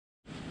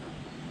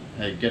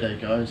Hey, g'day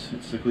guys,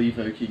 it's the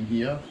Clevo King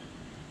here.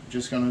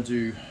 Just going to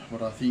do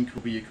what I think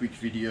will be a quick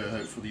video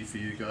hopefully for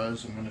you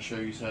guys. I'm going to show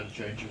you how to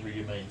change a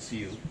rear main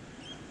seal.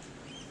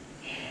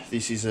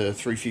 This is a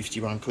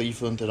 351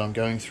 Cleveland that I'm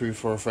going through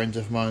for a friend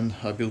of mine.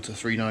 I built a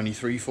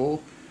 393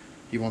 for.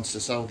 He wants to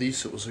sell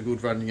this. It was a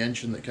good running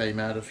engine that came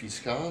out of his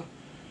car.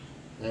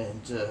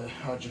 And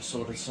I just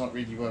thought it's not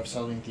really worth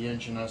selling the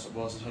engine as it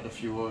was. It had a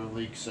few oil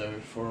leaks, so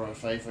for a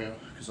favour,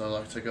 because I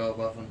like to go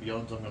above and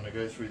beyond, I'm going to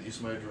go through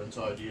this motor and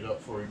tidy it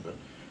up for him. But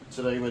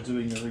today we're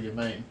doing the rear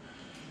main.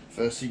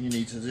 First thing you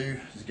need to do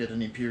is get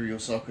an imperial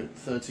socket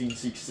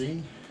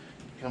 1316.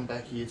 Come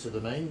back here to the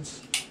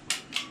mains.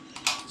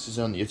 This is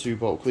only a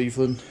 2-bolt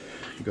Cleveland.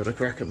 You've got to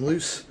crack them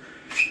loose.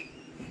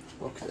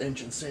 Lock the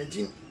engine stand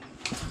in.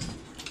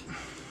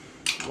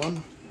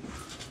 One.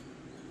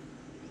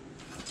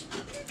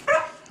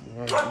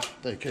 Right,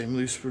 they came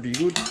loose pretty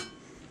good.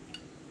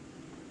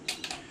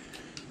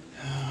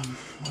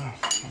 Well,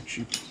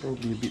 actually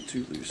probably a bit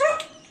too loose.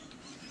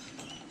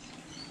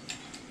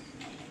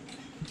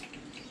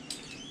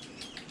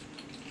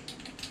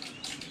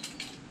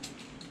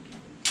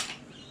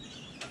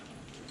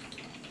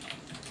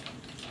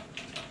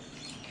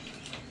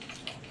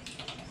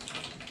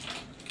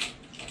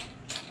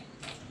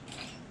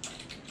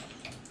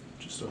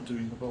 Just start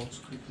doing the bolts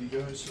quickly,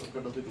 guys. So I've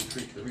got a little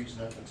trick. The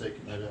reason I haven't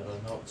taken that out,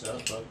 I know it's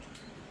out, but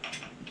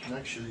you can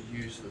actually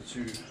use the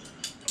two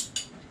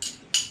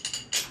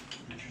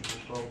original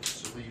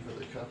bolts to lever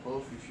the cap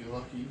off if you're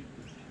lucky.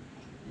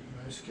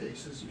 In most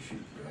cases, if you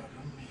grab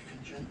them, you can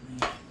gently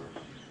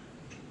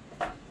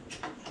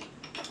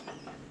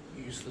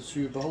use the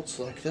two bolts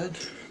like that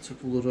to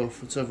pull it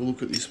off. Let's have a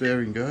look at this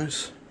bearing,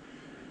 guys.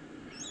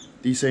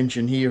 This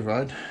engine here,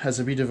 right, has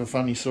a bit of a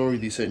funny story,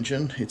 this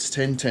engine. It's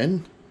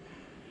 1010.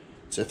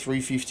 It's a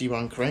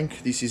 351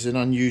 crank. This is an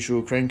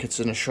unusual crank. It's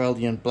an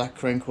Australian black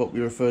crank, what we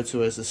refer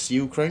to as a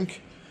seal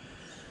crank.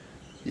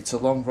 It's a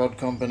long rod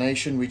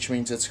combination, which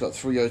means it's got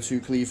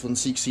 302 Cleveland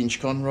 6-inch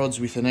con rods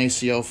with an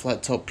ACL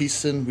flat top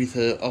piston with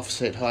an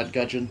offset height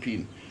gudgeon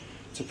pin.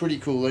 It's a pretty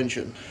cool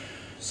engine.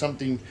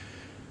 Something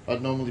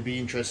I'd normally be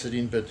interested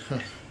in, but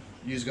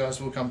you guys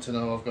will come to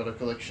know I've got a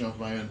collection of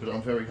my own, but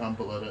I'm very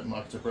humble. I don't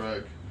like to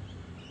brag.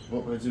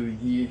 What we're doing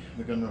here,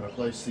 we're going to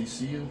replace this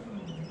seal.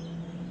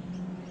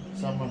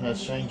 Someone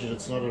has changed it.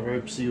 It's not a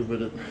rope seal,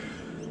 but it,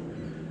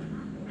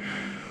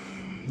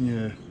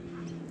 yeah,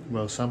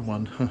 well,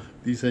 someone.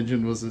 This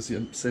engine was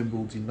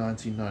assembled in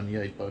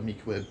 1998 by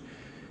Mick Webb.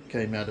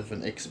 Came out of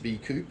an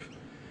XB coupe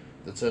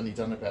that's only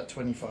done about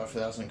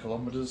 25,000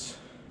 kilometres,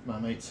 my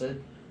mate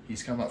said.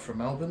 He's come up from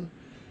Melbourne.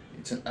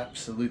 It's an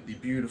absolutely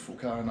beautiful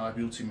car, and I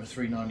built him a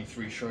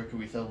 393 stroker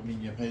with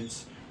aluminium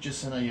heads.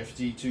 Just an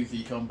AFD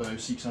toothy combo,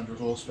 600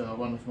 horsepower,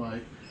 one of my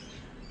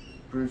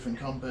proven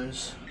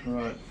combos.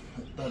 Right,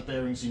 that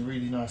bearing's in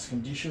really nice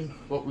condition.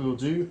 What we will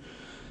do,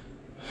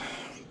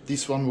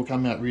 this one will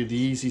come out really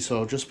easy, so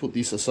I'll just put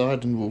this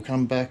aside and we'll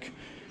come back.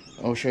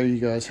 I'll show you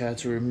guys how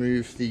to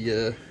remove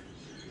the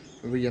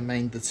rear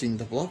main that's in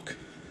the block,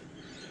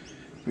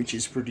 which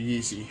is pretty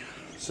easy.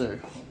 So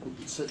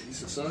I'll set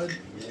this aside.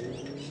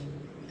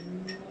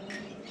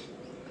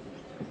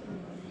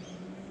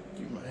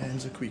 Give my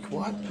hands a quick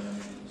wipe.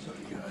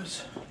 Sorry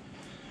guys.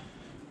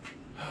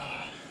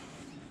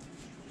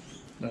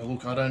 No,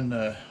 look, I don't.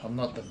 I'm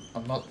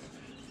not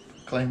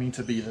claiming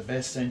to be the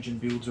best engine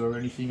builder or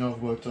anything.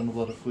 I've worked on a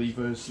lot of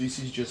Clevos. This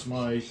is just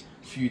my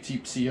few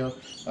tips here.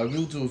 I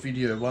will do a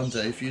video one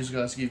day if you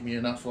guys give me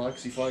enough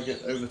likes. If I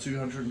get over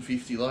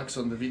 250 likes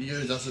on the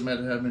video, it doesn't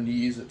matter how many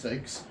years it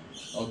takes,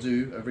 I'll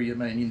do a rear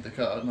main in the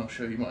car and I'll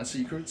show you my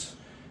secrets,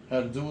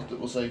 how to do it.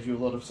 That will save you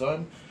a lot of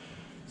time.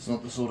 It's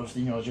not the sort of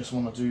thing I just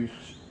want to do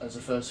as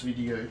a first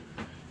video.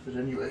 But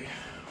anyway,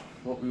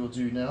 what we will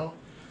do now,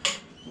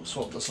 we'll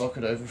swap the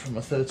socket over from a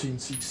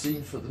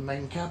 1316 for the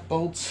main cap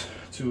bolts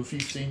to a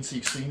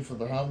 1516 for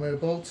the hardware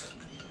bolt.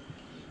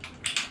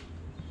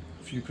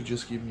 If you could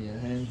just give me a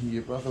hand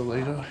here, brother,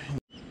 later.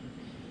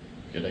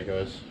 G'day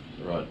guys.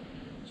 Right,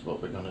 so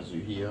what we're going to do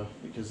here,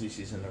 because this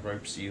isn't a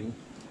rope seal.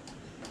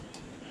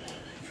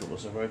 If it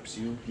was a rope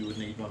seal, you would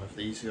need one of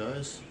these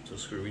guys to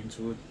screw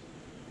into it.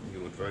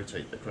 You would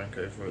rotate the crank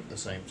over at the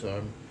same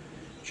time,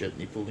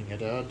 gently pulling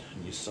it out,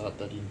 and you start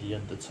that in the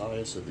end of the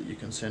tyre so that you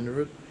can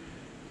center it.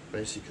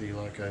 Basically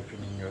like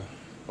opening a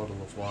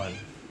bottle of wine.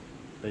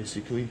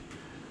 Basically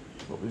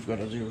what we've got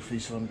to do with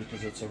this one,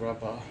 because it's a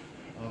rubber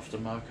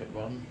aftermarket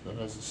one that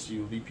has a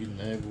steel lip in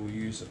there, we'll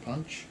use a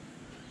punch.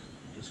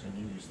 I'm just going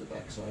to use the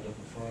back side of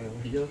the file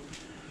here.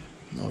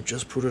 And I'll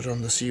just put it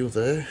on the seal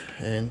there,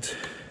 and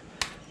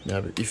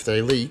now if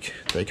they leak,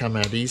 they come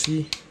out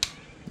easy.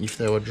 If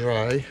they were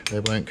dry, they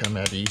won't come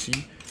out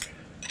easy.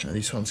 Now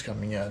this one's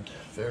coming out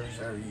very,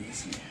 very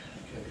easy.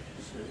 Okay,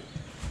 so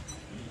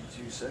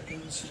 2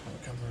 seconds,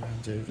 I'll come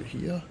around over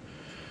here.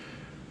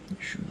 You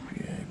should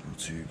be able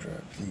to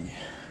grab the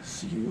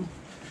seal,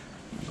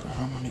 the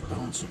harmonic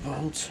bouncer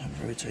bolt,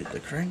 and rotate the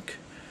crank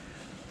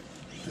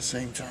at the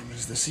same time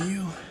as the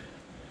seal,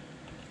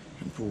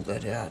 and pull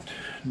that out.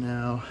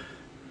 Now,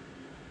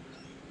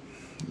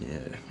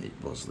 yeah, it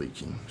was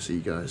leaking. See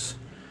guys,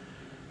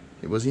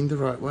 It was in the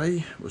right way,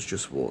 it was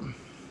just worn.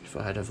 If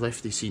I had have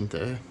left this in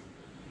there,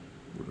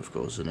 it would have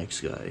caused the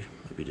next guy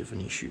a bit of an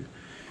issue.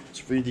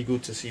 It's really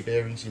good to see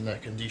bearings in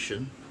that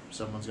condition.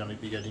 Someone's going to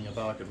be getting a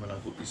bargain when I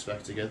put this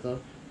back together.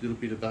 A little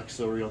bit of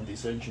backstory on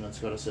this engine, it's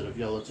got a set of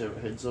yellow terra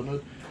heads on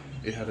it.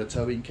 It had a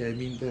towing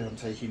cam in there, I'm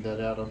taking that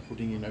out, I'm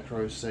putting in a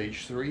Crow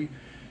Stage 3.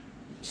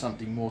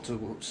 Something more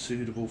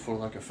suitable for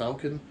like a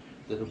Falcon.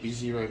 That'll be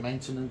zero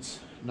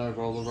maintenance, no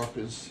roller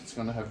rockers. It's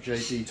going to have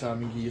JP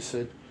timing gear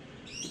set.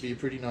 It'll be a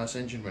pretty nice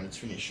engine when it's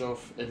finished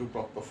off.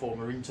 Edelbrock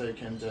Performer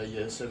intake and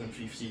a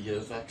 750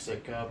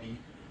 Vaxec carby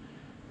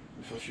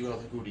with a few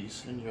other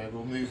goodies. Anyway,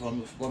 we'll move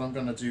on with what I'm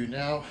going to do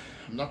now.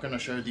 I'm not going to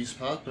show this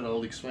part, but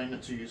I'll explain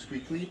it to you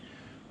quickly.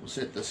 We'll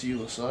set the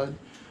seal aside.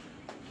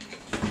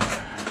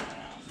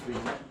 I've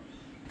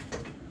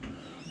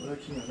been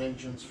working on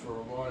engines for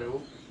a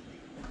while.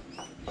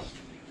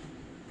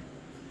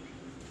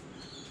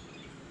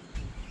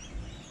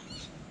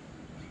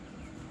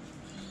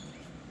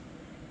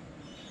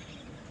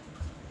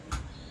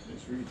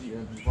 There's really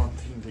only one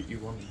thing that you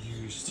want to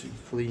use to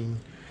clean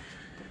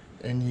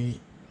any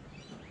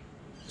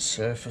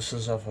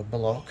surfaces of a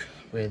block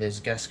where there's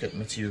gasket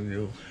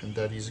material, and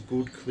that is a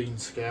good clean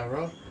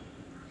scourer.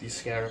 This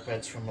scourer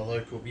pad's from a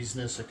local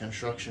business, a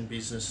construction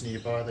business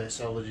nearby. They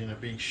sell it in a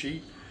big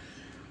sheet.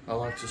 I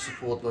like to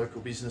support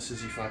local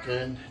businesses if I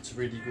can. It's a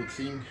really good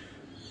thing.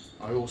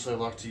 I also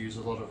like to use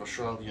a lot of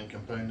Australian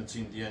components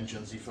in the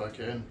engines if I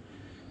can,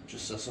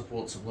 just to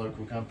support some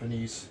local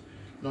companies.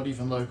 Not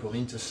even local,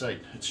 interstate.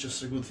 It's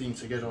just a good thing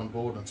to get on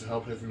board and to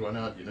help everyone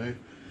out, you know.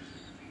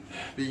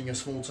 Being a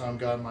small-time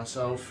guy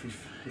myself,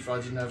 if I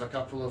didn't have a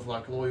couple of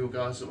like loyal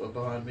guys that were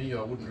behind me,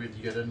 I wouldn't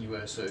really get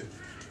anywhere. So it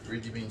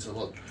really means a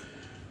lot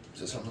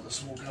to some of the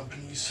small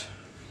companies.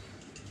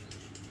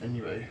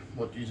 Anyway,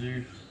 what you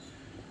do,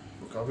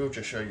 look, I will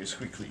just show you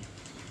quickly.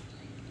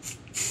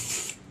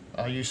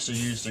 I used to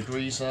use the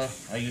greaser,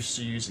 I used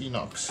to use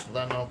Inox,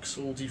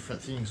 Lanox, all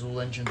different things. All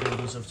engine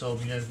builders have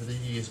told me over the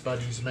years,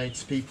 buddies,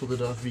 mates, people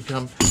that I've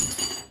become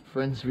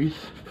friends with.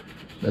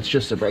 That's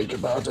just a breaker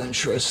bar, don't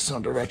stress, it's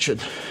not a ratchet.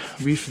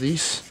 With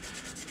this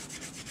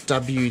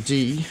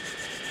WD,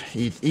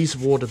 it is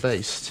water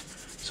based,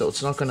 so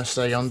it's not going to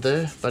stay on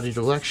there, but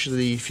it'll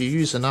actually, if you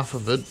use enough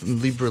of it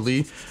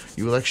liberally,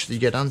 you will actually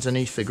get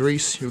underneath the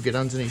grease, you'll get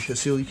underneath the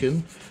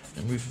silicone,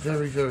 and with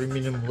very, very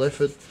minimal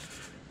effort,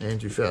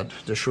 and without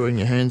destroying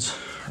your hands.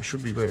 I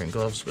should be wearing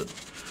gloves, but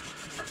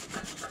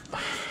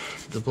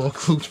the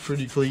block looked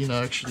pretty clean.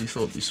 I actually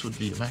thought this would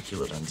be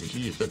immaculate under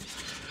here, but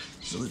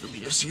there's a little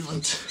bit of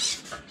sealant.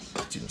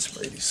 Didn't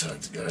spray these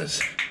sides,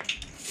 guys.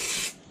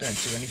 Don't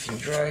do anything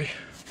dry.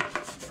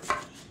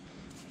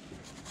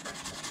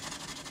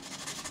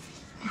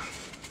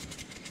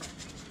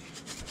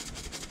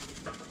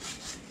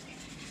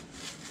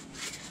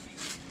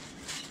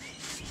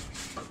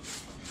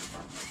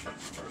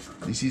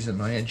 This isn't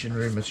my engine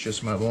room, it's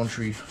just my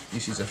laundry.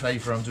 This is a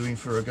favour I'm doing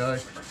for a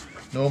guy.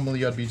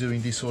 Normally I'd be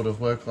doing this sort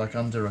of work like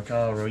under a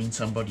car or in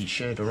somebody's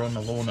shed or on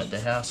the lawn at the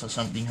house or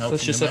something, helping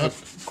Let's just them have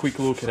out. a quick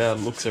look at how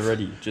it looks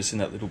already, just in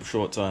that little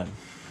short time.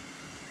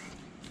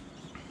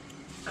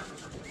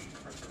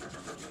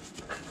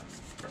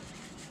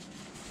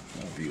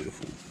 Oh,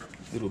 beautiful.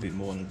 A little bit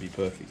more and it'd be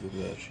perfect, look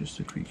at that. Just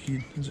a quick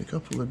hit, there's a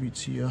couple of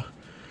bits here.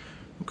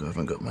 Look, I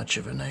haven't got much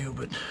of a nail,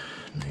 but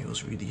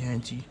nail's really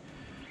handy.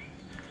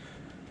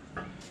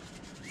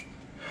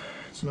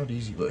 It's not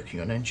easy working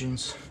on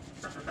engines.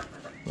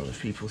 A lot of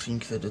people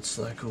think that it's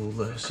like all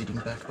sitting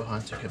back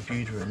behind the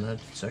computer and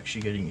that. It's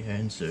actually getting your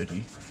hands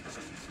dirty.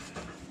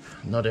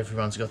 Not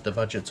everyone's got the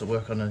budget to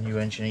work on a new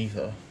engine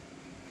either.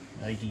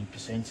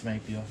 80%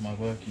 maybe of my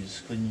work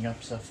is cleaning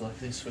up stuff like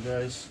this for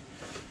guys.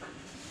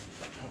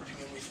 Helping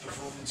them with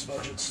performance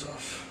budget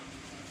stuff.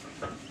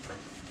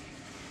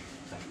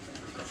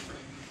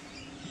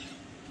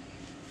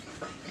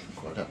 I'm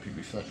quite happy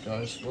with that,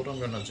 guys. What I'm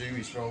going to do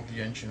is roll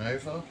the engine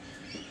over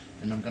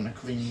and I'm going to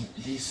clean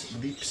this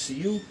lip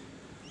seal.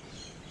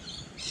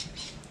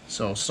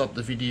 So I'll stop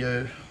the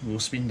video, we'll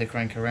spin the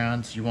crank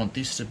around. You want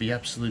this to be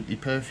absolutely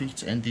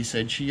perfect, and this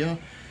edge here.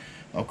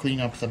 I'll clean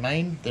up the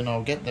main, then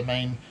I'll get the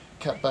main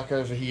cut back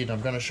over here, and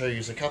I'm going to show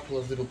you a couple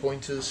of little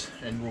pointers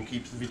and we'll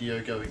keep the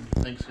video going.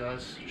 Thanks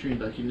guys, tune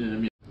back in a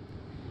minute.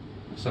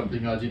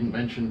 Something I didn't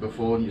mention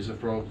before and you've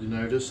probably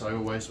noticed, I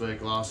always wear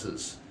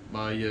glasses.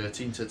 My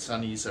tinted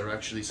sunnies are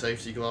actually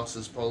safety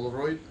glasses,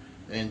 Polaroid,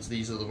 and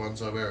these are the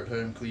ones I wear at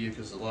home, clear,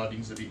 because the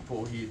lighting's a bit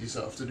poor here this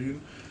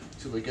afternoon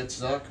till it gets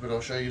dark. But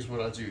I'll show you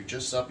what I do.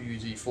 Just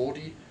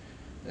WD-40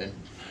 and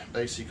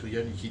basically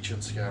any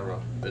kitchen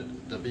scourer,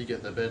 but the bigger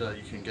the better.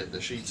 You can get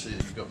the sheets so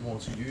you've got more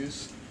to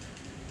use.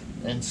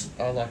 And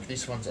I like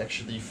this one's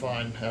actually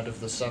fine out of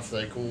the stuff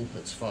they call,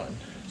 it's fine,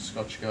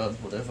 Scotch Guard,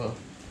 whatever,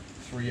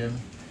 3M,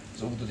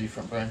 so all the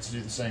different brands do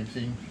the same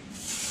thing.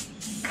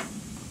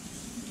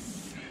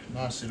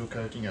 Nice little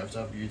coating of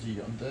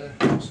WD on there.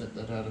 I'll set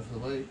that out of the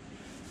way.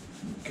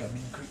 Come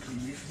in quickly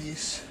with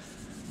this,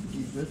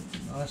 give it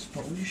a nice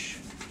polish,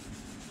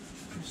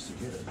 just to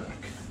get it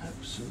back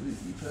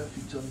absolutely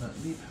perfect on that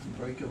lip and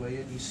break away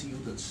any seal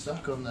that's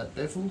stuck on that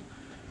bevel.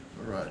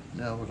 Alright,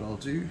 now what I'll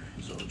do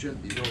is I'll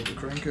gently roll the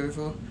crank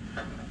over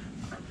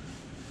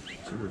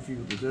to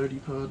reveal the dirty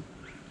part.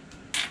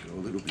 Go a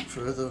little bit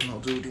further and I'll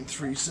do it in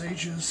 3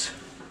 stages.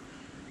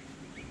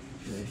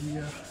 Get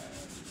here,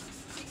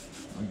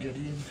 I'll get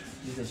in.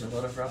 There's a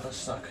lot of rubber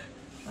stuck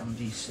on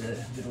this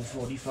little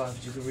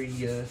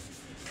 45-degree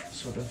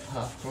sort of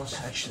half cross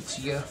hatch that's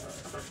here.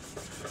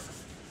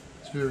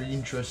 It's very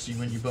interesting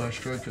when you buy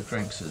stroker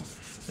cranks.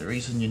 The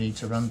reason you need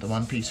to run the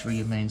one piece through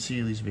your main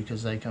seal is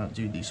because they can't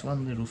do this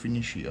one little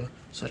finish here.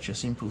 Such a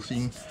simple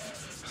thing.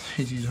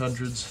 They do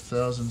hundreds,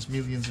 thousands,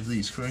 millions of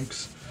these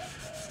cranks.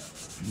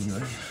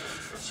 Anyway,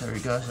 sorry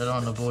guys, I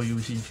don't want to bore you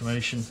with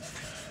information.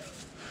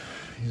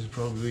 He's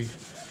probably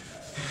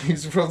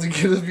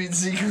getting a bit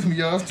sick of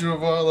me after a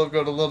while. I've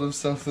got a lot of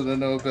stuff that I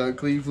know about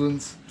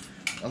Cleveland's.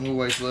 I'm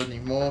always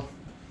learning more.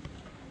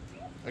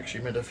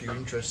 Actually met a few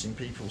interesting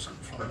people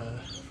from one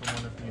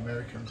of the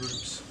American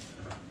groups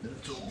that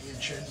have taught me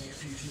and shown me a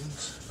few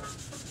things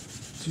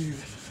too.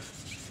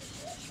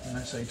 When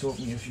I say taught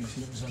me a few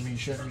things, I mean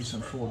showed me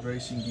some Ford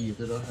racing gear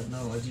that I had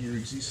no idea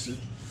existed,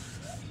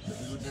 that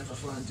we would never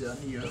find down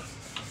here.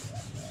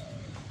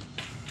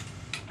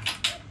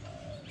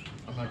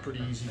 I'm a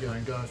pretty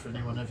easygoing guy. If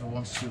anyone ever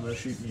wants to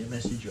shoot me a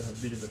message, I have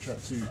a bit of a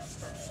chat too.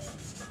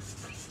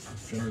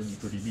 Generally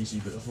pretty busy,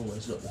 but I've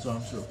always got the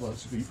time to reply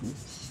to people.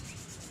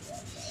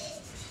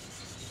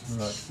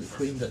 Right, we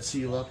clean that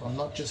seal up. I'm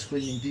not just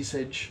cleaning this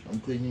edge, I'm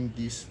cleaning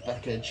this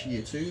back edge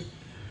here too,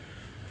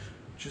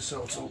 just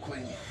so it's all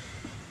clean.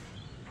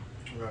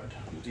 Right,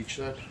 we'll ditch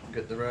that, we'll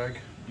get the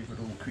rag, give it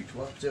all a quick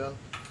wipe down.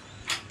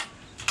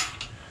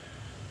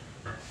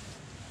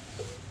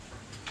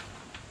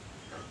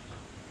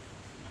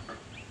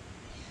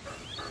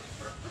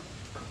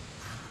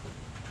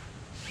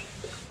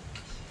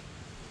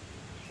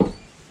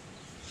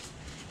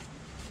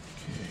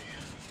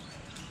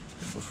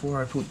 Before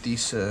I put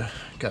this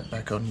gut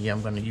back on here,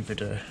 I'm going to give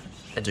it a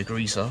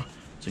degreaser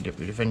to get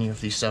rid of any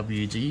of this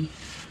WD,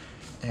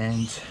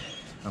 and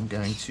I'm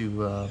going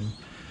to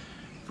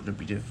put a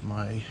bit of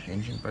my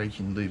engine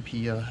braking lube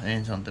here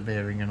and on the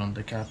bearing and on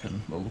the cap,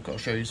 and well, look, I'll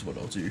show you what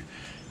I'll do.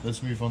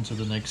 Let's move on to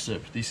the next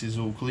step. This is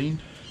all clean.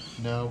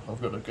 Now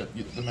I've got to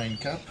get the main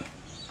cap.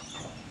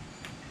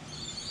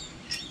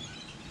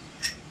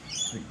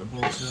 Take the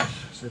bolts out,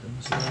 set them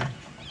aside.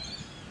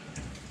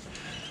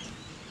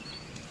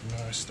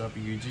 Nice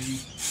WD.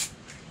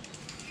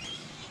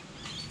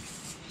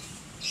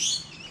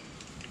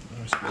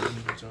 Nice bit of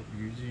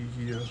WD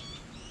here.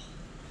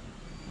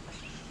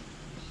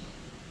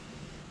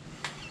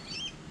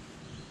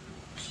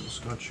 So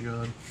Scotch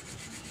guard.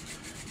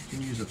 You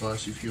can use a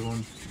vice if you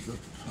want. If you've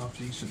got half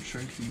decent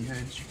strength in your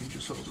hands, you can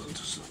just hold on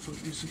to stuff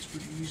like this. It's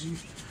pretty easy.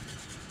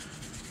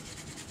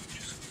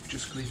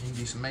 Just cleaning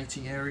this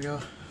mating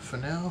area for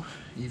now,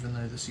 even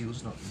though the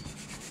seal's not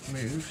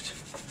moved.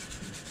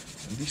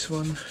 And this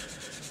one,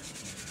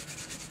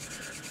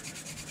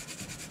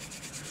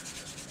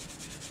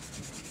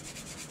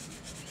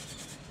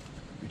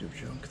 a bit of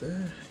junk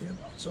there, yep,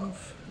 it's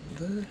off, and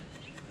there,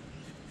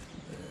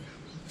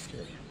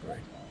 okay,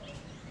 great.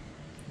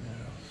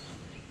 Now,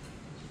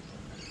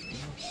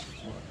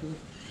 like good,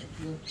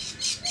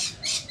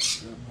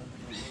 just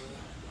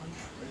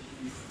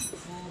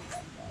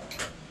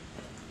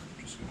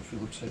going to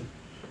Phillips head.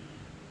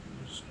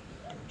 Just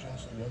go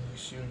gently on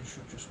this here, you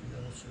should just be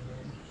able to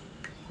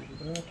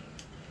pull it out.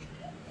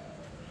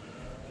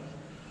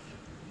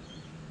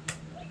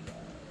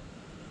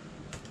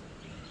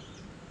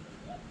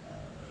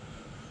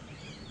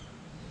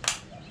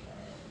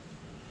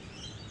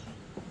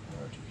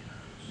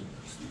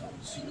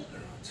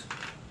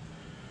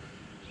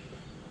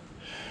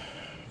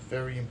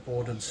 Very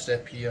important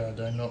step here I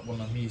do not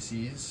want to miss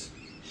is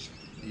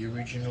the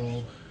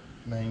original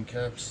main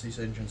caps. This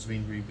engine's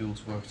been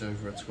rebuilt, worked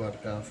over, it's quite a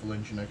powerful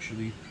engine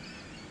actually.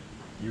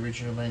 The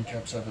original main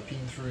caps have a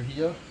pin through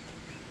here,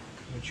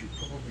 which you'll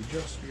probably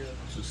just be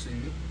able to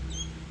see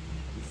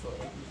if I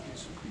give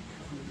this a quick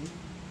clean.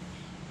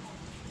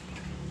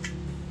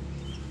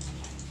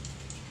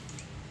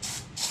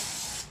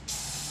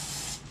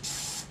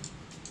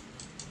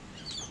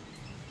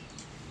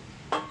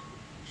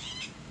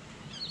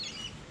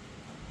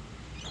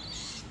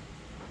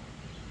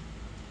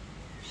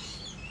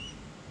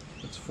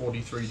 It's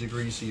 43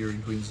 degrees here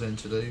in Queensland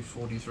today,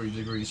 43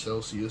 degrees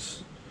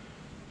Celsius.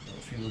 I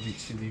feel a bit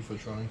silly for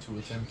trying to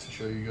attempt to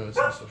show you guys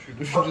this. I should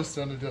have just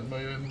done it at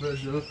my own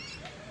leisure.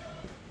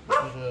 But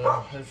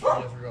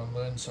hopefully everyone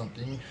learned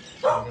something.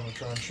 I'm going to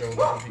try and show a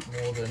little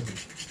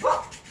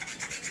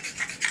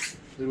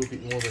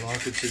bit more than I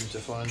could seem to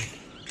find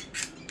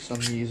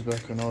some years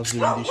back when I was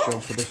doing this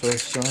job for the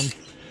first time.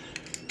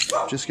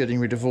 Just getting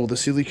rid of all the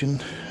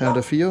silicone out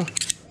of here.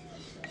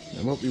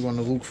 And what we want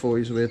to look for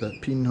is where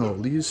that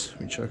pinhole is,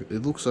 which it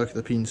looks like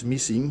the pin's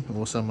missing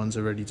or someone's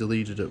already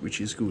deleted it,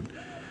 which is good.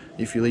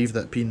 If you leave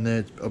that pin there,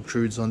 it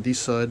obtrudes on this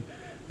side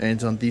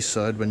and on this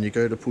side. When you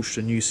go to push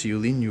the new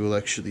seal in, you will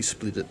actually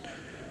split it.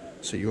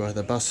 So you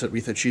either bust it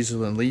with a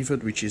chisel and leave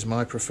it, which is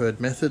my preferred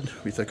method,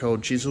 with a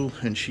cold chisel,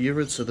 and shear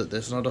it so that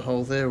there's not a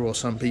hole there, or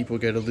some people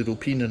get a little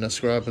pin and a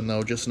scrub and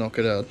they'll just knock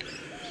it out.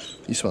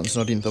 This one's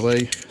not in the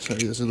way, so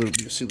there's a little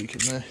bit of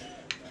silicone there.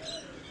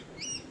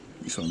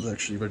 This one's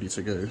actually ready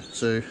to go.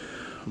 So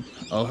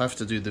I'll have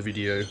to do the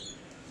video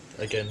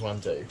again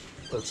one day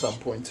at some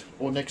point,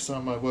 or next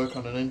time I work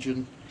on an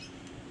engine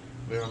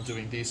where I'm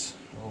doing this,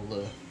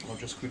 I'll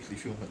just quickly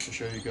film it to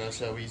show you guys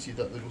how easy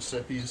that little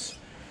step is.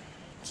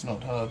 It's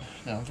not hard.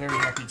 Now I'm very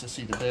happy to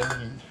see the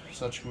bearing in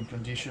such good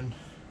condition.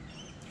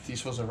 If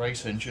this was a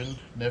race engine,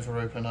 never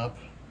open up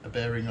a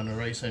bearing on a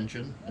race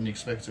engine and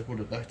expect to put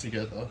it back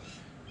together.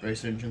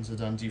 Race engines are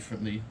done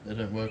differently, they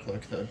don't work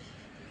like that.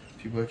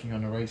 If you're working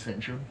on a race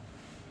engine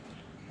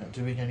and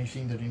doing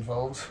anything that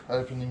involves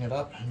opening it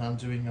up and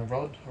undoing a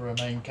rod or a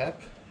main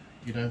cap,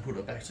 you don't put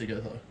it back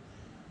together.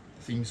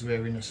 Things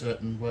wear in a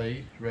certain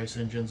way, race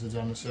engines are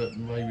done a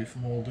certain way with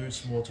more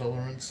loose, more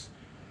tolerance.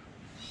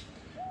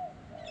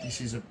 This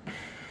is a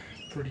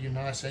pretty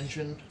nice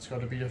engine, it's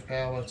got a bit of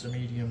power, it's a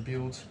medium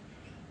build.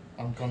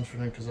 I'm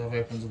confident, because I've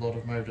opened a lot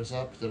of motors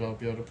up, that I'll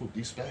be able to put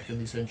this back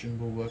and this engine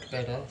will work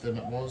better than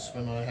it was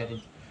when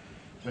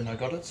I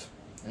got it.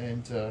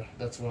 And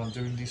that's why I'm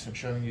doing this and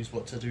showing you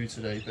what to do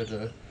today. But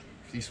if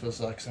this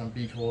was like some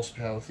big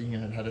horsepower thing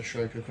and it had a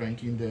stroker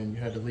crank in there and you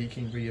had a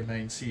leaking rear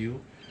main seal,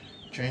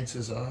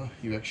 chances are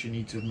you actually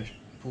need to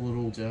pull it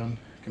all down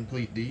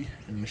completely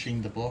and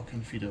machine the block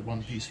and fit a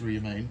one-piece rear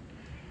main.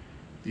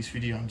 This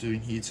video I'm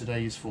doing here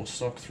today is for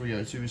stock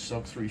 302,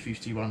 stock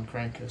 351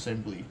 crank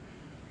assembly.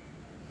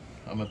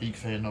 I'm a big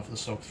fan of the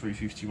stock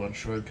 351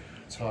 stroke.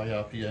 It's high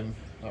RPM.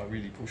 I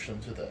really push them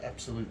to the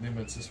absolute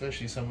limits,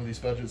 especially some of this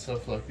budget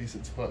stuff like this.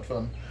 It's quite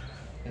fun.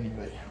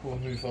 Anyway, we'll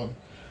move on.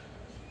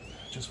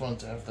 Just wanted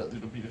to have that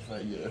little bit of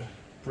a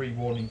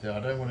pre-warning there.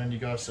 I don't want any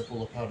guys to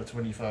pull apart a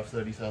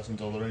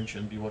 $25,000-$30,000 engine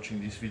and be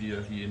watching this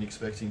video here and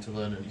expecting to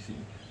learn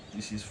anything.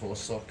 This is for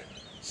stock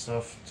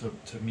stuff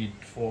to mid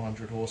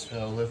 400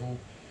 horsepower level.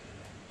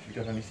 If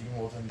you've got anything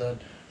more than that,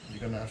 you're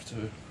going to have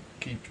to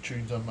keep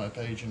tuned on my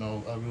page, and I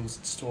will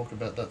talk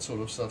about that sort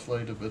of stuff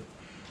later, but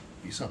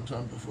it'll be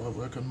sometime before I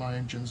work on my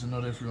engines, and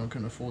not everyone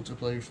can afford to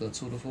play with that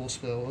sort of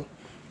horsepower.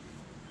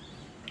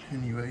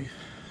 Anyway,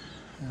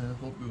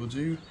 what we will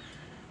do,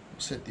 we'll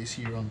set this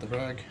here on the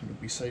rag and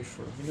it'll be safe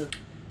for a minute.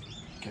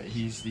 Okay,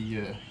 here's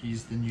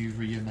the new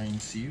rear main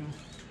seal.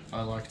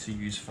 I like to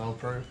use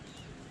Valpro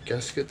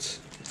gaskets.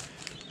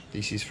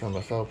 This is from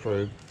a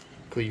Valpro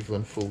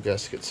Cleveland full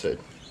gasket set.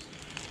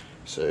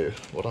 So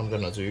what I'm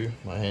gonna do,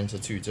 my hands are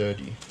too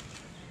dirty.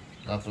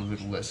 Another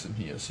little lesson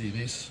here, see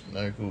this?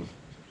 No good.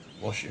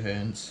 Wash your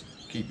hands,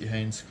 keep your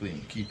hands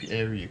clean, keep your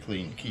area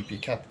clean, keep your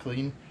cap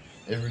clean.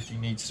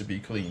 Everything needs to be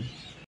clean.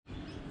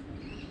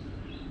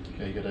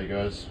 Okay, g'day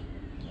guys.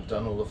 I've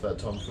done all of that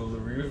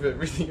tomfoolery with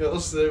everything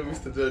else there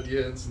with the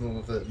dirty hands and all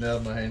of that. Now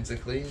my hands are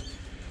clean.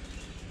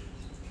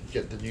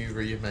 Get the new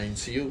rear main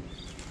seal,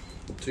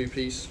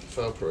 2-piece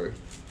Valpro.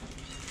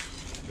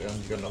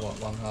 You're gonna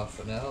want one half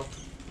for now.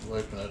 We'll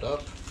open it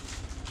up.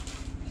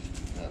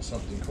 Now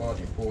something quite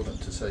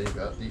important to say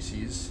about this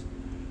is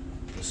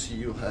the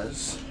seal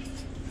has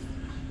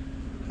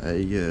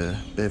a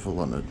bevel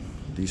on it.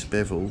 This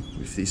bevel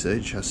with this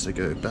edge has to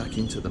go back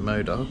into the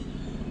motor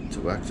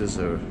to act as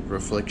a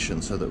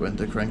reflection, so that when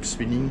the crank's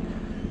spinning,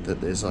 that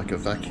there's like a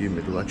vacuum,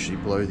 it'll actually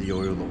blow the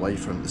oil away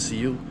from the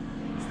seal.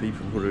 If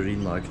people put it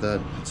in like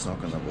that, it's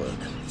not going to work.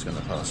 It's going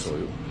to pass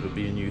oil. It'll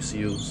be a new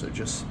seal, so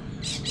just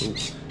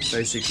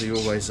basically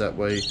always that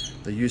way.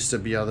 There used to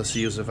be other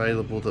seals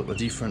available that were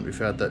different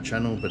without that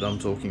channel, but I'm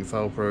talking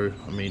Valpro.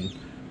 I mean,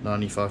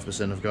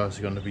 95% of guys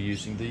are going to be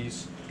using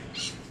these.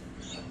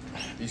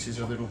 This is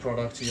a little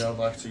product here I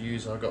like to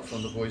use. I got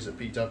from the boys at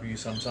PW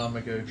some time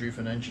ago,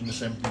 driven engine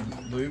assembly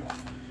lube.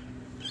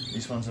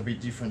 This one's a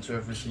bit different to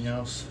everything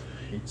else.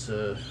 It's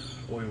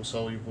oil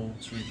soluble.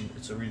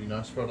 It's a really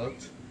nice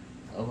product.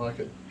 I like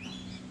it.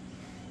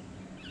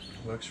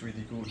 Works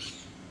really good.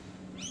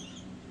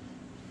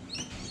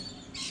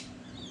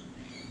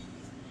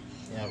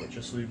 Now we're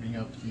just lubing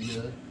up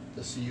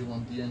the seal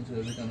on the end where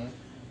we're going to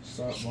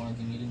start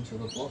winding it into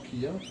the block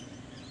here.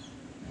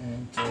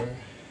 And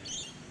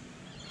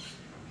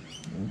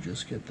we'll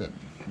just get that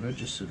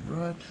registered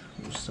right.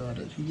 We'll start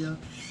it here.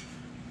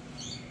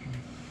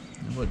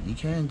 And what you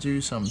can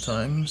do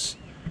sometimes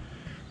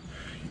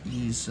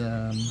is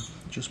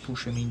just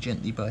push them in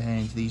gently by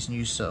hand. These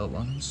new style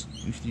ones,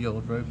 with the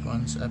old rope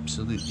ones,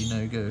 absolutely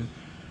no go.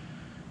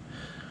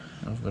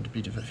 I've got a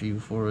bit of a feel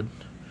for it.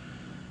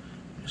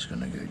 I'm just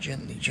going to go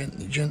gently,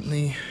 gently,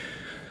 gently.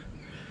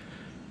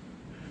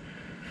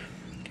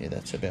 Okay,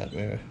 that's about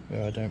where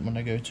I don't want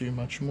to go too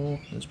much more.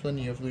 There's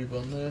plenty of lube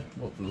on there.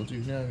 What we'll do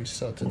now is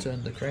start to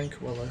turn the crank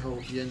while I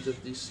hold the end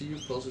of this seal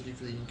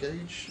positively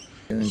engaged.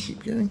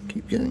 Keep going,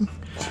 keep going.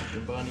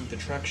 Combining the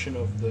traction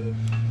of the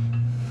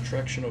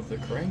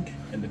crank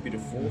and a bit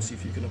of force,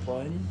 if you can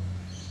apply any.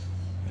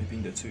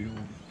 Hoping the two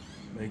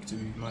will make do.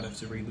 You might have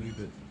to re-lube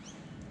it.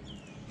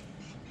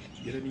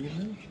 Did you get any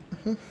in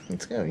there?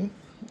 It's going.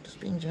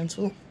 Just being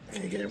gentle.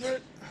 Okay, get it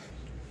right.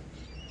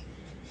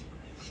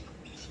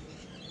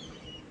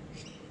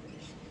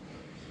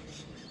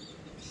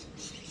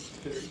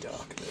 very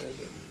dark there,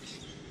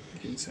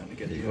 but you can kind of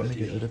get You the want to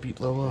idea. get it a bit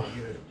lower,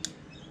 Yeah.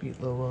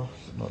 bit lower,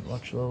 but not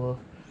much lower.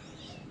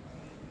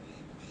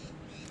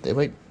 There,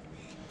 wait.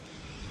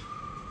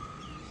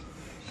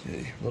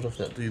 Okay, a lot of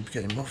that lube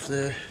came off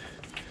there.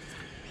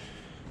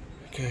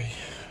 Okay,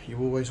 you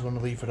always want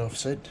to leave it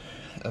offset.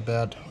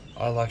 About,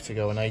 I like to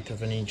go 1/8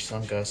 of an inch,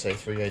 some guys say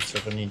 3/8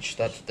 of an inch.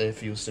 That there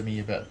feels to me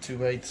about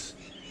 2/8.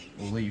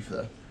 We'll leave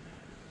that.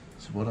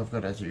 So what I've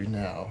got to do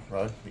now,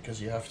 right,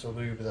 because you have to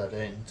lube that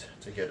end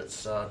to get it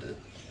started,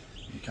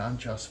 you can't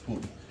just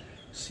put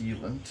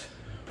sealant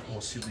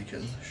or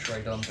silicone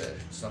straight on there.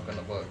 It's not going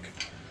to work.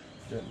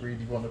 You don't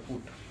really want to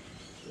put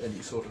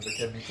any sort of a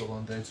chemical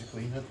on there to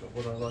clean it, but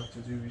what I like to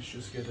do is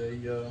just get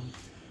a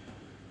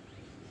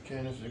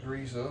can of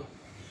degreaser,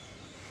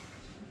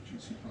 which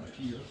is right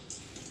here.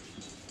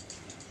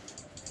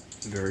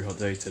 Very hot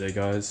day today,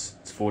 guys.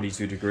 It's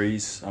 42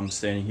 degrees. I'm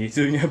standing here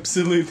doing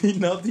absolutely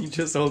nothing,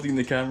 just holding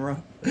the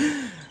camera.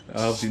 I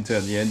helped him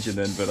turn the engine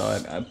in, but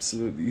I'm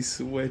absolutely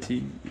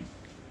sweating.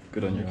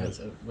 Good on you guys.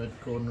 Get the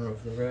wet corner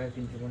of the rag,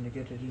 and you want to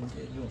get it in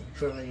there. You want to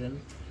try and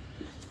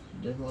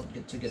you don't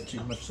want to get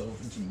too much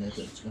solvent in there that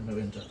it's going to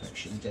end up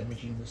actually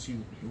damaging the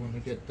seal. You want to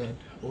get that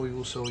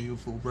oil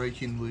soluble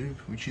break-in lube,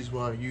 which is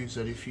why I use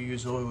that. If you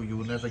use oil, you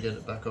will never get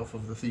it back off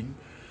of the thing.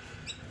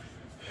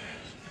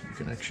 You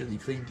can actually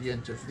clean the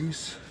end of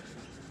this.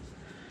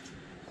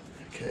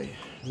 Okay,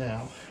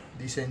 now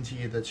this end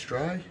here that's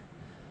dry,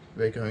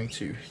 we're going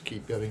to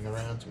keep going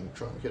around and we'll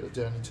try and get it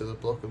down into the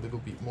block a little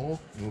bit more,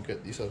 and we'll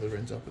get this other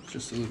end up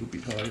just a little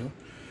bit higher.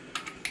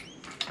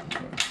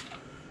 Okay.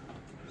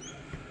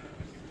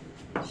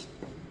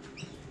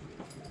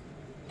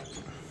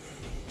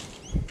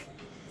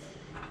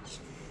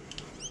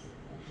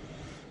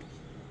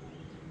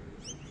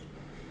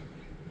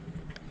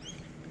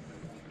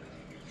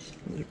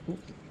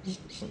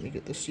 Let me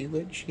get the seal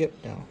edge. Yep,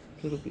 now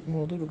a little bit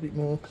more, a little bit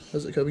more.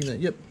 How's it coming there?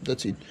 Yep,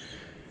 that's it.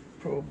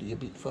 Probably a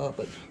bit far,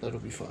 but that'll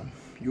be fine.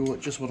 You'll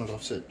just want it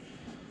offset.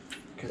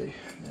 Okay,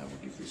 now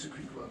we'll give this a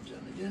quick rub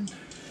down again.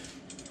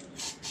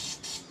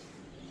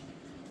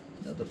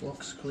 Now the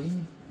block's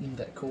clean in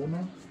that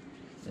corner.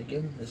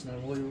 Again, there's no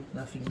oil,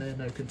 nothing there,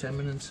 no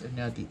contaminants. And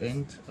now the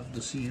end of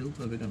the seal,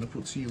 where we're going to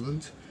put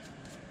sealant,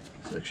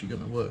 it's actually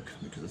going to work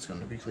because it's going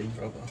to be clean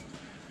rubber.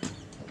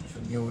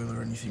 Any oil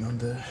or anything on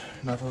there.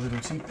 Another little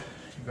tip,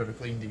 you've got to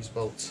clean these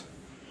bolts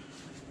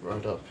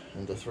right up,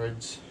 and the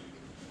threads,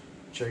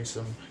 chase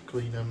them,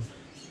 clean them,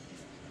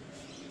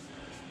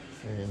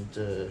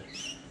 and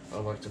I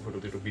like to put a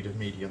little bit of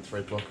medium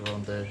thread blocker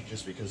on there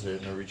just because they're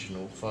an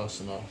original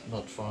fastener,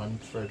 not fine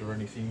thread or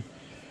anything.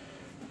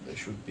 They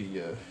should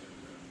be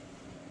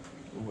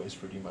always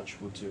pretty much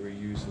good to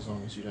reuse as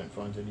long as you don't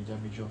find any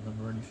damage on them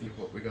or anything.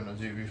 What we're going to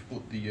do, we've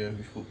put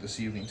the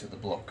seal into the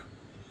block.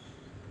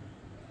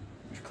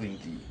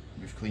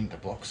 We've cleaned the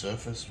block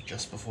surface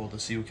just before the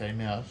seal came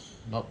out,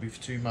 not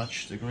with too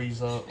much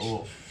degreaser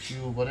or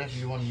fuel, whatever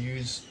you want to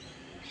use,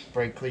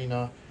 brake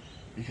cleaner,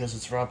 because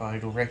it's rubber,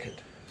 it'll wreck it.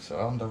 So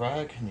on the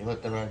rag, and you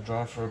let the rag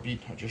dry for a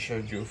bit. I just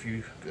showed you a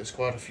few, there's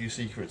quite a few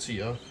secrets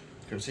here.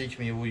 Critique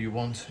me all you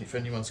want. If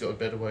anyone's got a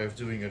better way of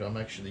doing it, I'm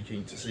actually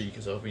keen to see,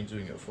 because I've been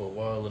doing it for a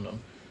while and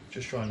I'm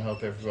just trying to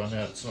help everyone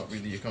out. It's not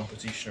really a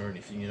competition or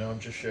anything, you know, I'm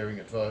just sharing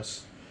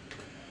advice.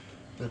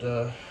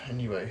 But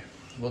anyway,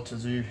 what to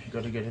do, you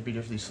got to get a bit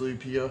of this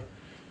lube here,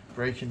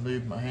 break-in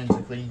lube. My hands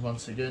are clean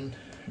once again,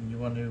 and you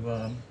want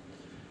to,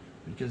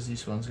 because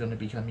this one's going to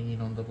be coming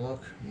in on the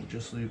block, we'll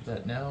just lube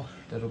that now,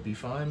 that'll be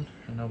fine.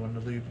 And I want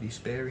to lube this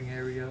bearing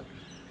area,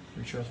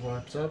 which I've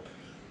wiped up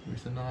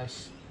with a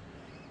nice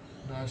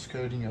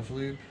coating of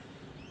lube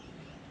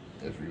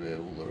everywhere,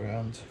 all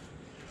around.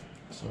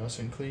 It's nice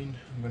and clean.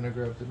 I'm going to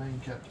grab the main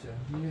cap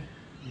down here,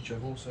 which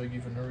I've also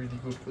given a really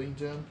good clean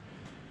down,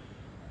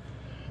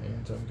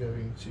 and I'm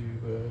going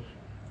to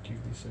give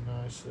this a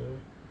nice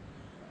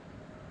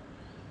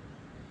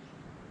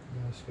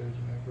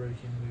coating of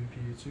break-in lube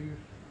here too.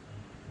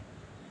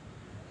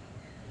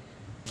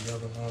 The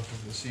other half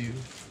of the seal.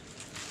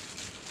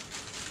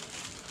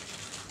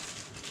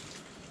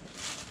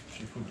 If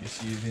you put your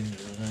sieve in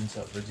there and it ends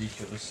up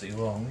ridiculously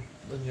long,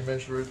 then you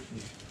measure it.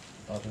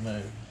 I don't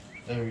know,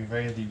 very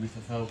rarely with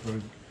a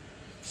Velcro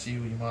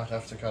seal you might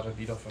have to cut a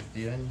bit off of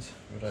the end,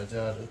 but I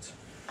doubt it.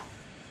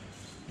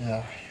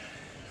 Now,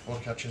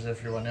 what catches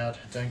everyone out,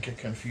 don't get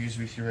confused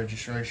with your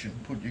registration.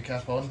 Put your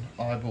cap on,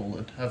 eyeball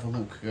it, have a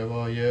look, go,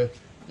 oh yeah,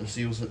 the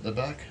seal's at the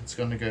back, it's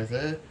going to go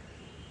there.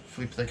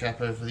 Flip the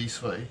cap over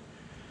this way.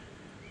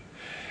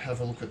 Have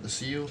a look at the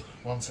seal.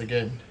 Once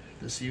again,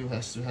 the seal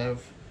has to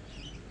have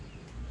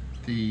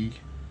the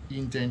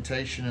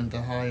indentation and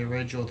the higher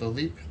edge or the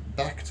lip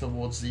back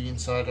towards the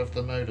inside of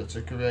the motor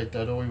to create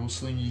that oil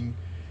slinging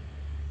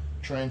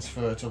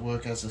transfer to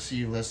work as a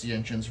seal as the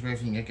engine's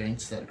revving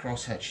against that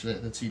crosshatch there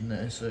that's in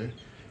there. So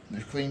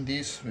we've cleaned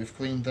this, we've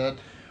cleaned that.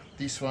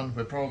 This one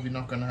we're probably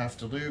not going to have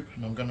to lube,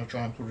 and I'm going to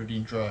try and put it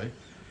in dry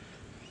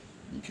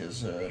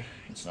because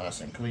it's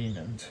nice and clean,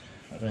 and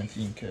I don't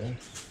think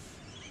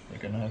we're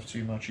going to have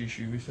too much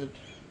issue with it.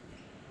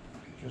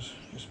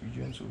 just be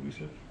gentle with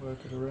it. Work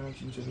it around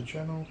into the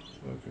channel.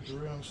 Work it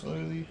around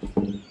slowly.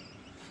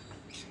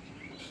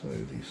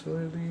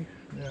 Slowly.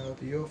 Now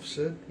the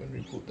offset, when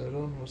we put that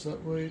on, was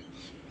that way.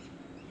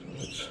 So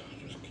let's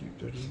just keep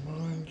that in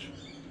mind.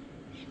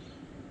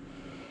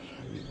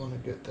 We want to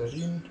get that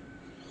in.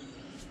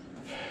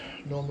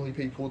 Normally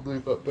people would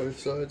loop up both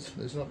sides.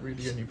 There's not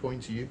really any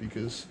point here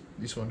because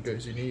this one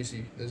goes in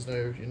easy.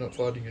 You're not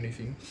fighting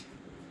anything.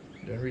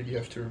 You don't really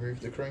have to remove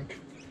the crank.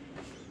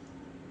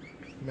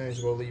 May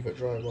as well leave it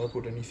dry. Why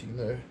put anything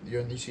there? The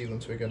only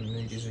sealant we're going to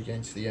need is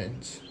against the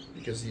ends,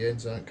 because the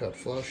ends aren't cut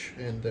flush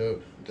and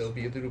there'll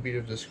be a little bit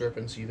of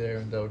discrepancy there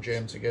and they'll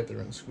jam together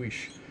and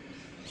squish.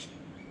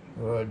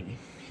 Alrighty.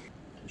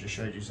 I just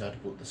showed you how to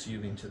put the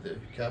seal into the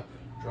cap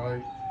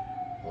dry.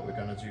 What we're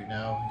going to do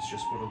now is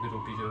just put a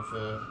little bit of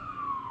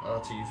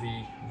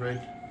RTV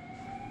red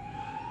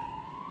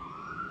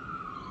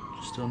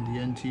just on the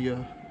end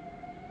here.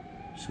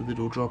 Just a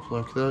little drop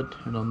like that,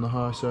 and on the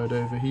high side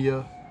over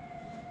here,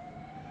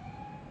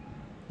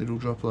 little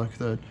drop like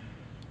that.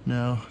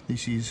 Now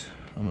this is,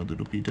 I'm a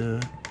little bit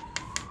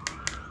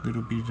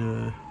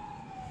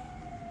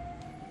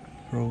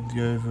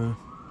probably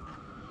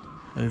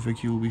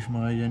overkill with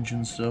my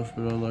engine stuff,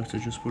 but I like to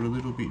just put a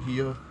little bit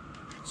here.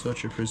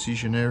 Such a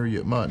precision area,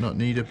 it might not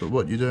need it, but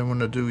what you don't want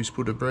to do is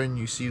put a brand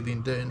new seal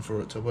in there and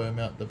for it to worm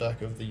out the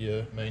back of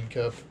the main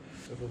cap.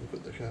 Have a look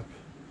at the cap.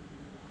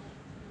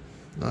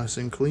 Nice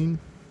and clean.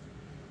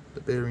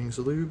 The bearing's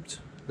lubed.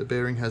 The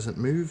bearing hasn't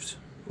moved.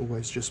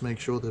 Always just make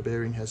sure the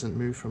bearing hasn't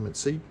moved from its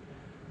seat.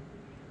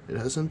 It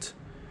hasn't.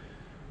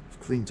 I've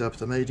cleaned up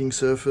the mating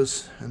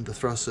surface and the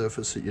thrust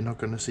surface that you're not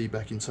going to see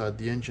back inside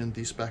the engine.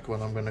 This back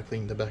one, I'm going to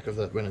clean the back of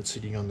that when it's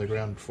sitting on the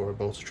ground before I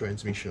bolt a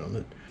transmission on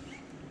it.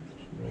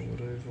 Roll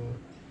it over,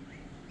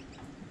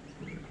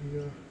 put it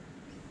here,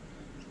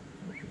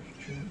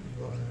 gently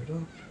line it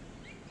up,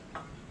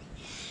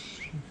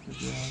 shift the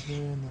dial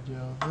there and the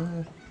dial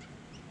there.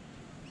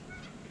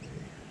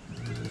 Okay.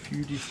 There's a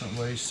few different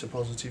ways to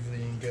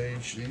positively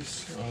engage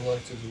this. I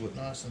like to do it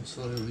nice and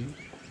slowly.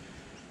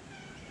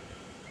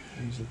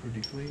 These are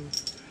pretty clean.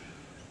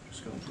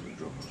 Just going to put a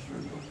drop of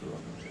thread locker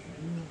on over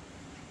here.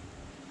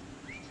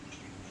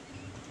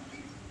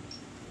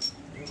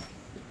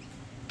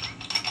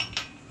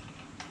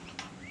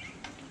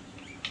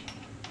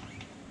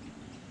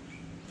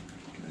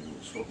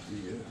 Swap the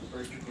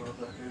braking bar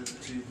back over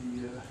to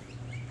the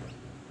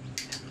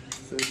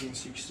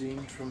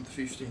 1316 from the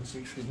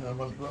 1516. I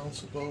won't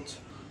balance the bolt.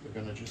 We're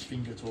going to just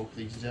finger torque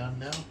these down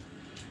now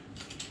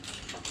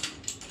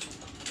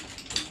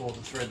before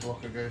the thread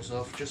locker goes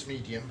off. Just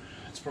medium.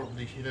 It's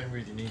probably, you don't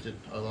really need it.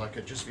 I like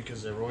it just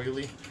because they're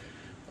oily.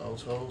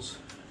 Old holes.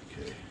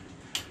 Okay,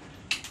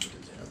 get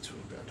it down to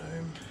about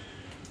home.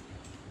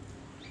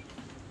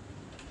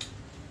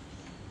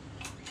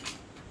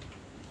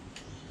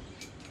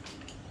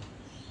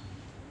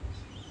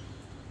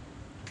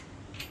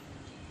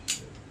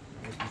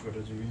 What I've got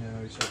to do now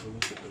is have a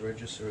look at the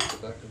register at the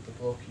back of the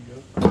block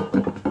here.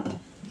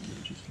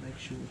 Just make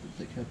sure that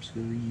the cap's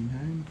going in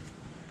home,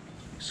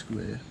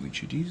 square,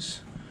 which it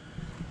is.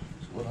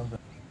 So what I'm doing,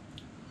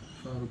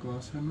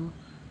 fiberglass hammer,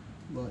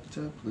 light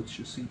tap, let's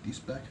just seat this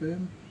back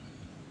home.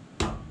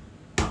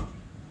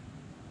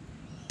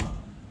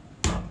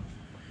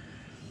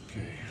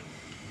 Okay,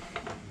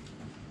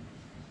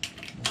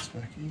 that's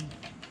back in.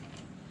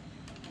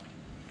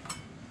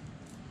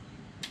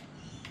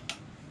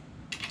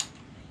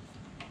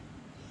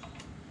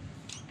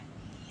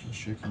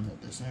 Checking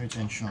that there's no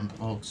tension on the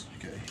bolts.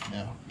 Okay,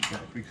 now we've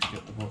got to quickly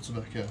get the bolts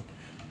back out.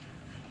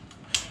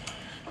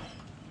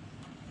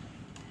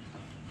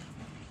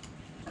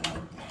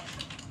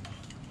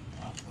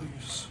 Up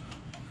loose.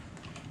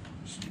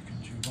 So you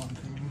can do one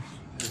thing.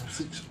 They're a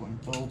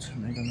 6-point bolt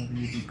and they're going to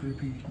be a bit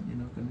grippy. You're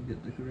not going to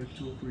get the correct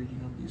torque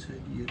reading on this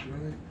head here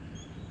dry.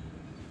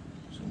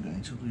 So I'm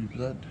going to lube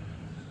that.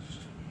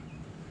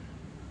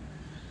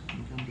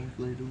 We'll come back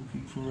later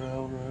looking for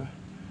our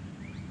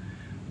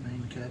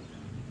main cap.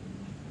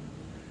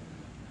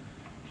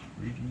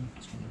 Reading,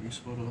 it's going to be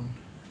spot on.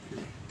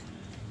 Okay.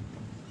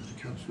 The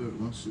cap's where it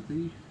wants to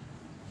be.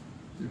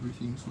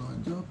 Everything's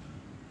lined up.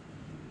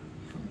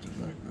 Front to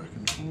back, back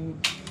and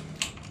forward.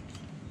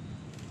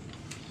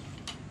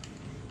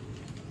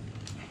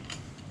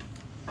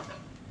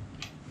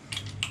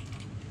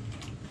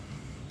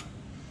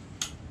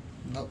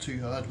 Not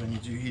too hard when you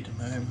do hit them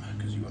home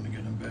because you want to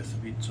get them both a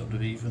bit sort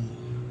of even.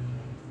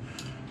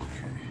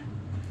 Okay.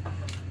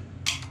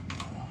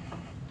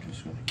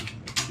 Just want to give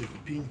them a bit of a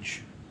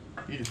pinch.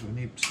 Beautiful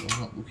nib, so I'm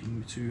not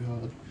looking too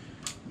hard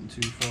and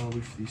too far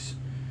with this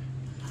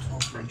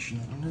torque wrench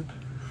on it.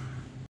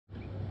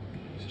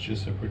 It's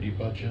just a pretty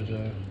budget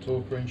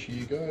torque wrench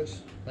here,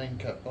 guys. Main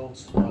cap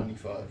bolts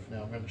 95.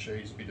 Now I'm going to show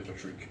you a bit of a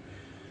trick.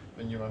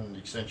 When you run an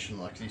extension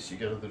like this, you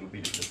get a little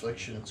bit of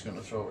deflection. It's going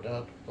to throw it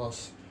out.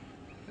 Plus,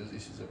 because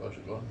this is a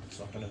budget one, it's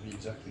not going to be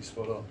exactly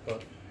spot on.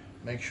 But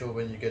make sure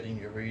when you're getting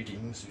your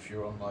readings, if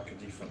you're on like a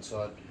different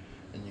side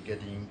and you're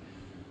getting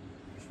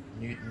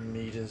Newton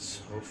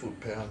meters or foot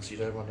pounds, you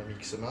don't want to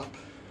mix them up.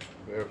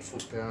 we're at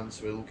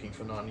foot-pounds, we're looking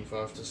for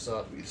 95 to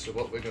start with. So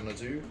what we're going to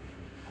do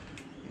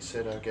is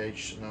set our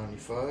gauge to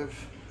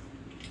 95.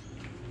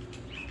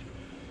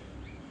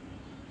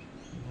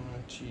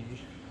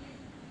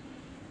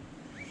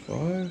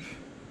 95.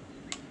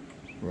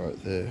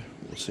 Right there,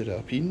 we'll set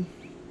our pin.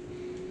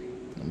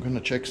 I'm going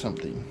to check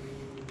something.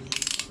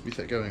 With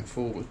that going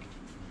forward,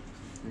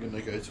 we're going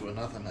to go to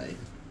another main.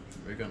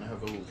 We're going to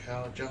have a look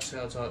just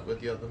how tight were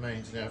the other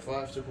mains. Now if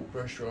I have to put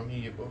pressure on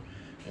here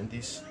and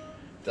this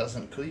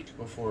doesn't click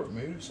before it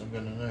moves, I'm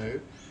going to know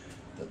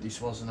that this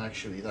wasn't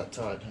actually that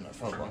tight, and it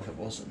felt like it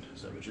wasn't.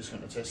 So we're just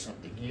going to test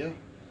something here.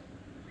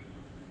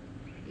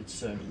 It's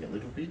turning a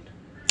little bit,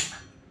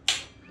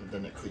 and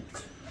then it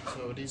clicked.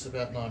 So it is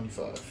about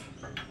 95.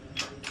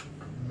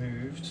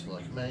 Moved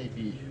like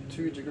maybe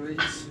 2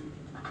 degrees.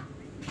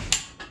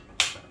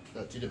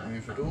 That didn't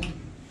move at all.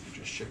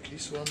 Just check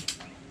this one.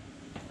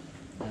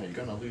 Now you're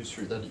going to lose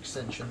through that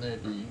extension there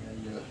being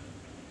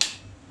a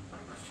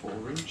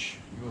 4-inch.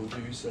 You will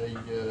lose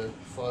a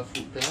 5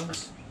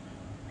 foot-pounds.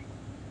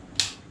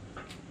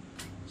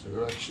 So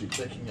we're actually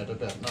checking at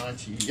about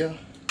 90 here.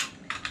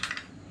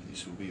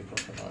 This will be a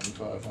proper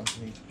 95 once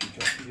we need to pick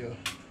up here.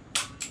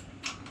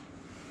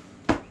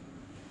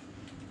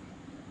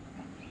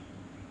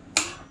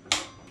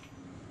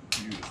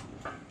 Beautiful.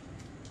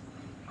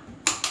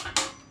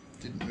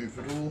 Didn't move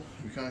at all.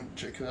 We can't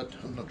check that.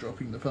 I'm not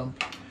dropping the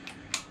pump.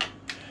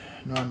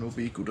 9 will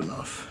be good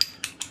enough.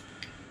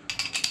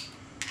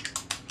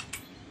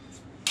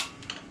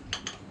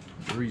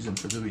 The reason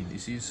for doing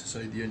this is,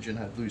 say the engine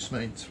had loose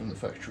mains from the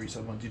factory,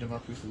 someone did them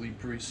up with a lead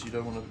grease. You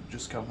don't want to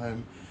just come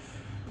home,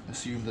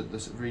 assume that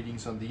the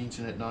readings on the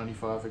internet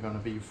 95 are going to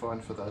be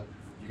fine for that.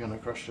 You're going to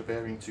crush the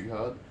bearing too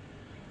hard,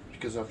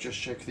 because I've just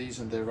checked these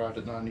and they're right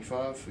at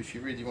 95. If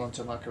you really want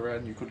to muck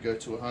around, you could go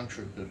to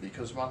 100, but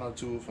because 1 or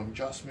 2 of them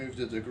just moved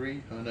a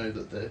degree, I know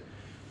that they're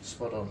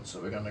spot on.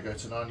 So we're going to go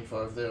to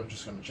 95 there. I'm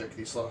just going to check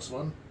this last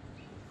one.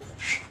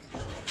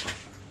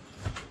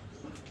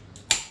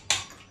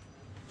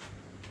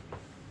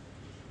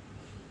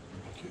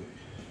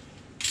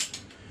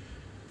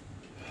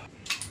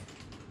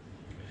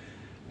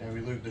 Now we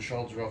lube the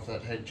shoulder off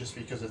that head just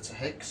because it's a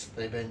hex.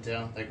 They bend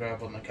down, they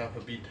grab on the cap a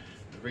bit.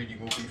 The reading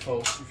will be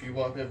false. If you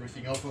wipe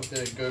everything off of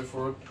there and go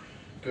for it,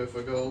 go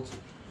for gold.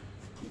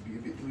 Could be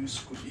a bit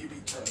loose, could be a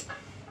bit tight.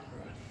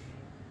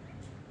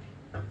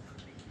 Alright.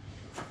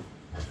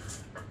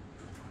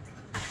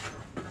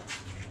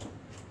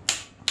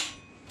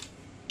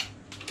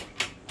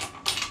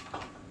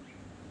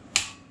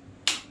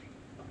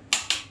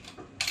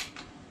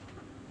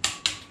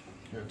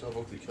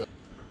 Double click that.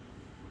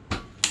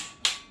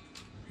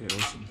 Okay,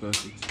 awesome,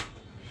 perfect.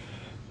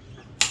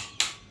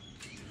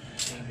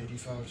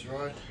 85 is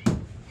right.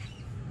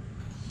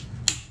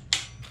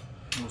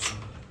 Awesome.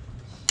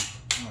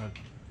 Alright,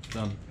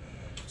 done.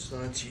 It's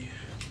 90.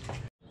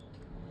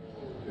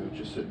 We'll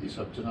just set this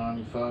up to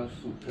 95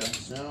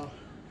 foot-pounds now.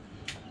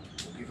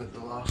 We'll give it the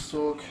last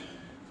torque.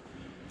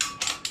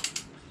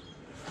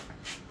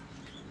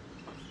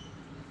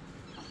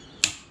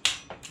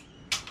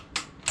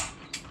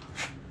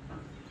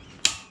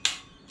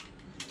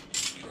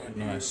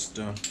 Nice,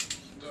 done.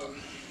 Done.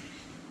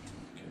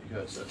 Okay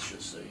guys, that's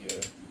just a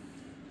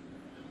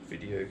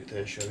video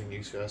there showing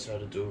you guys how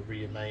to do a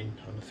rear main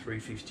on a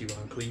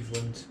 351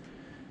 Cleveland.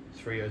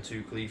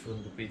 302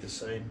 Cleveland would be the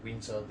same.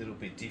 Wings are a little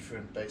bit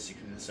different,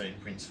 basically the same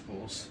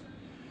principles.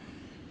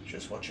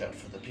 Just watch out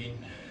for the pin.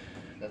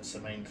 That's the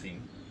main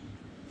thing.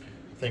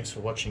 Thanks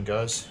for watching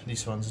guys.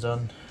 This one's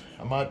done.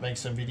 I might make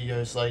some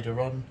videos later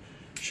on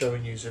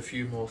showing you a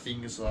few more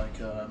things like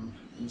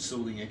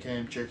installing a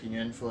cam, checking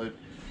end float.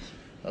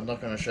 I'm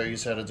not going to show you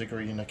how to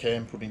degree in a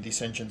cam, putting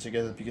this engine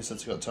together, because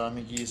it's got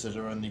timing gears that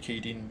are only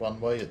keyed in one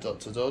way at dot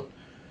to dot.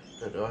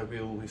 But I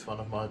will with one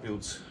of my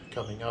builds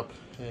coming up.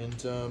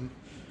 And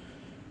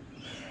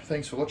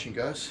thanks for watching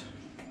guys.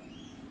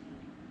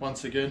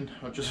 Once again,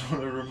 I just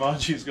want to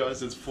remind you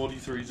guys it's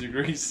 43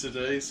 degrees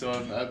today, so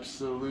I'm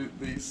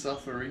absolutely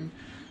suffering.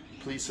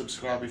 Please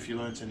subscribe if you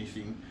learnt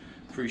anything.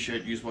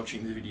 Appreciate you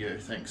watching the video.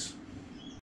 Thanks.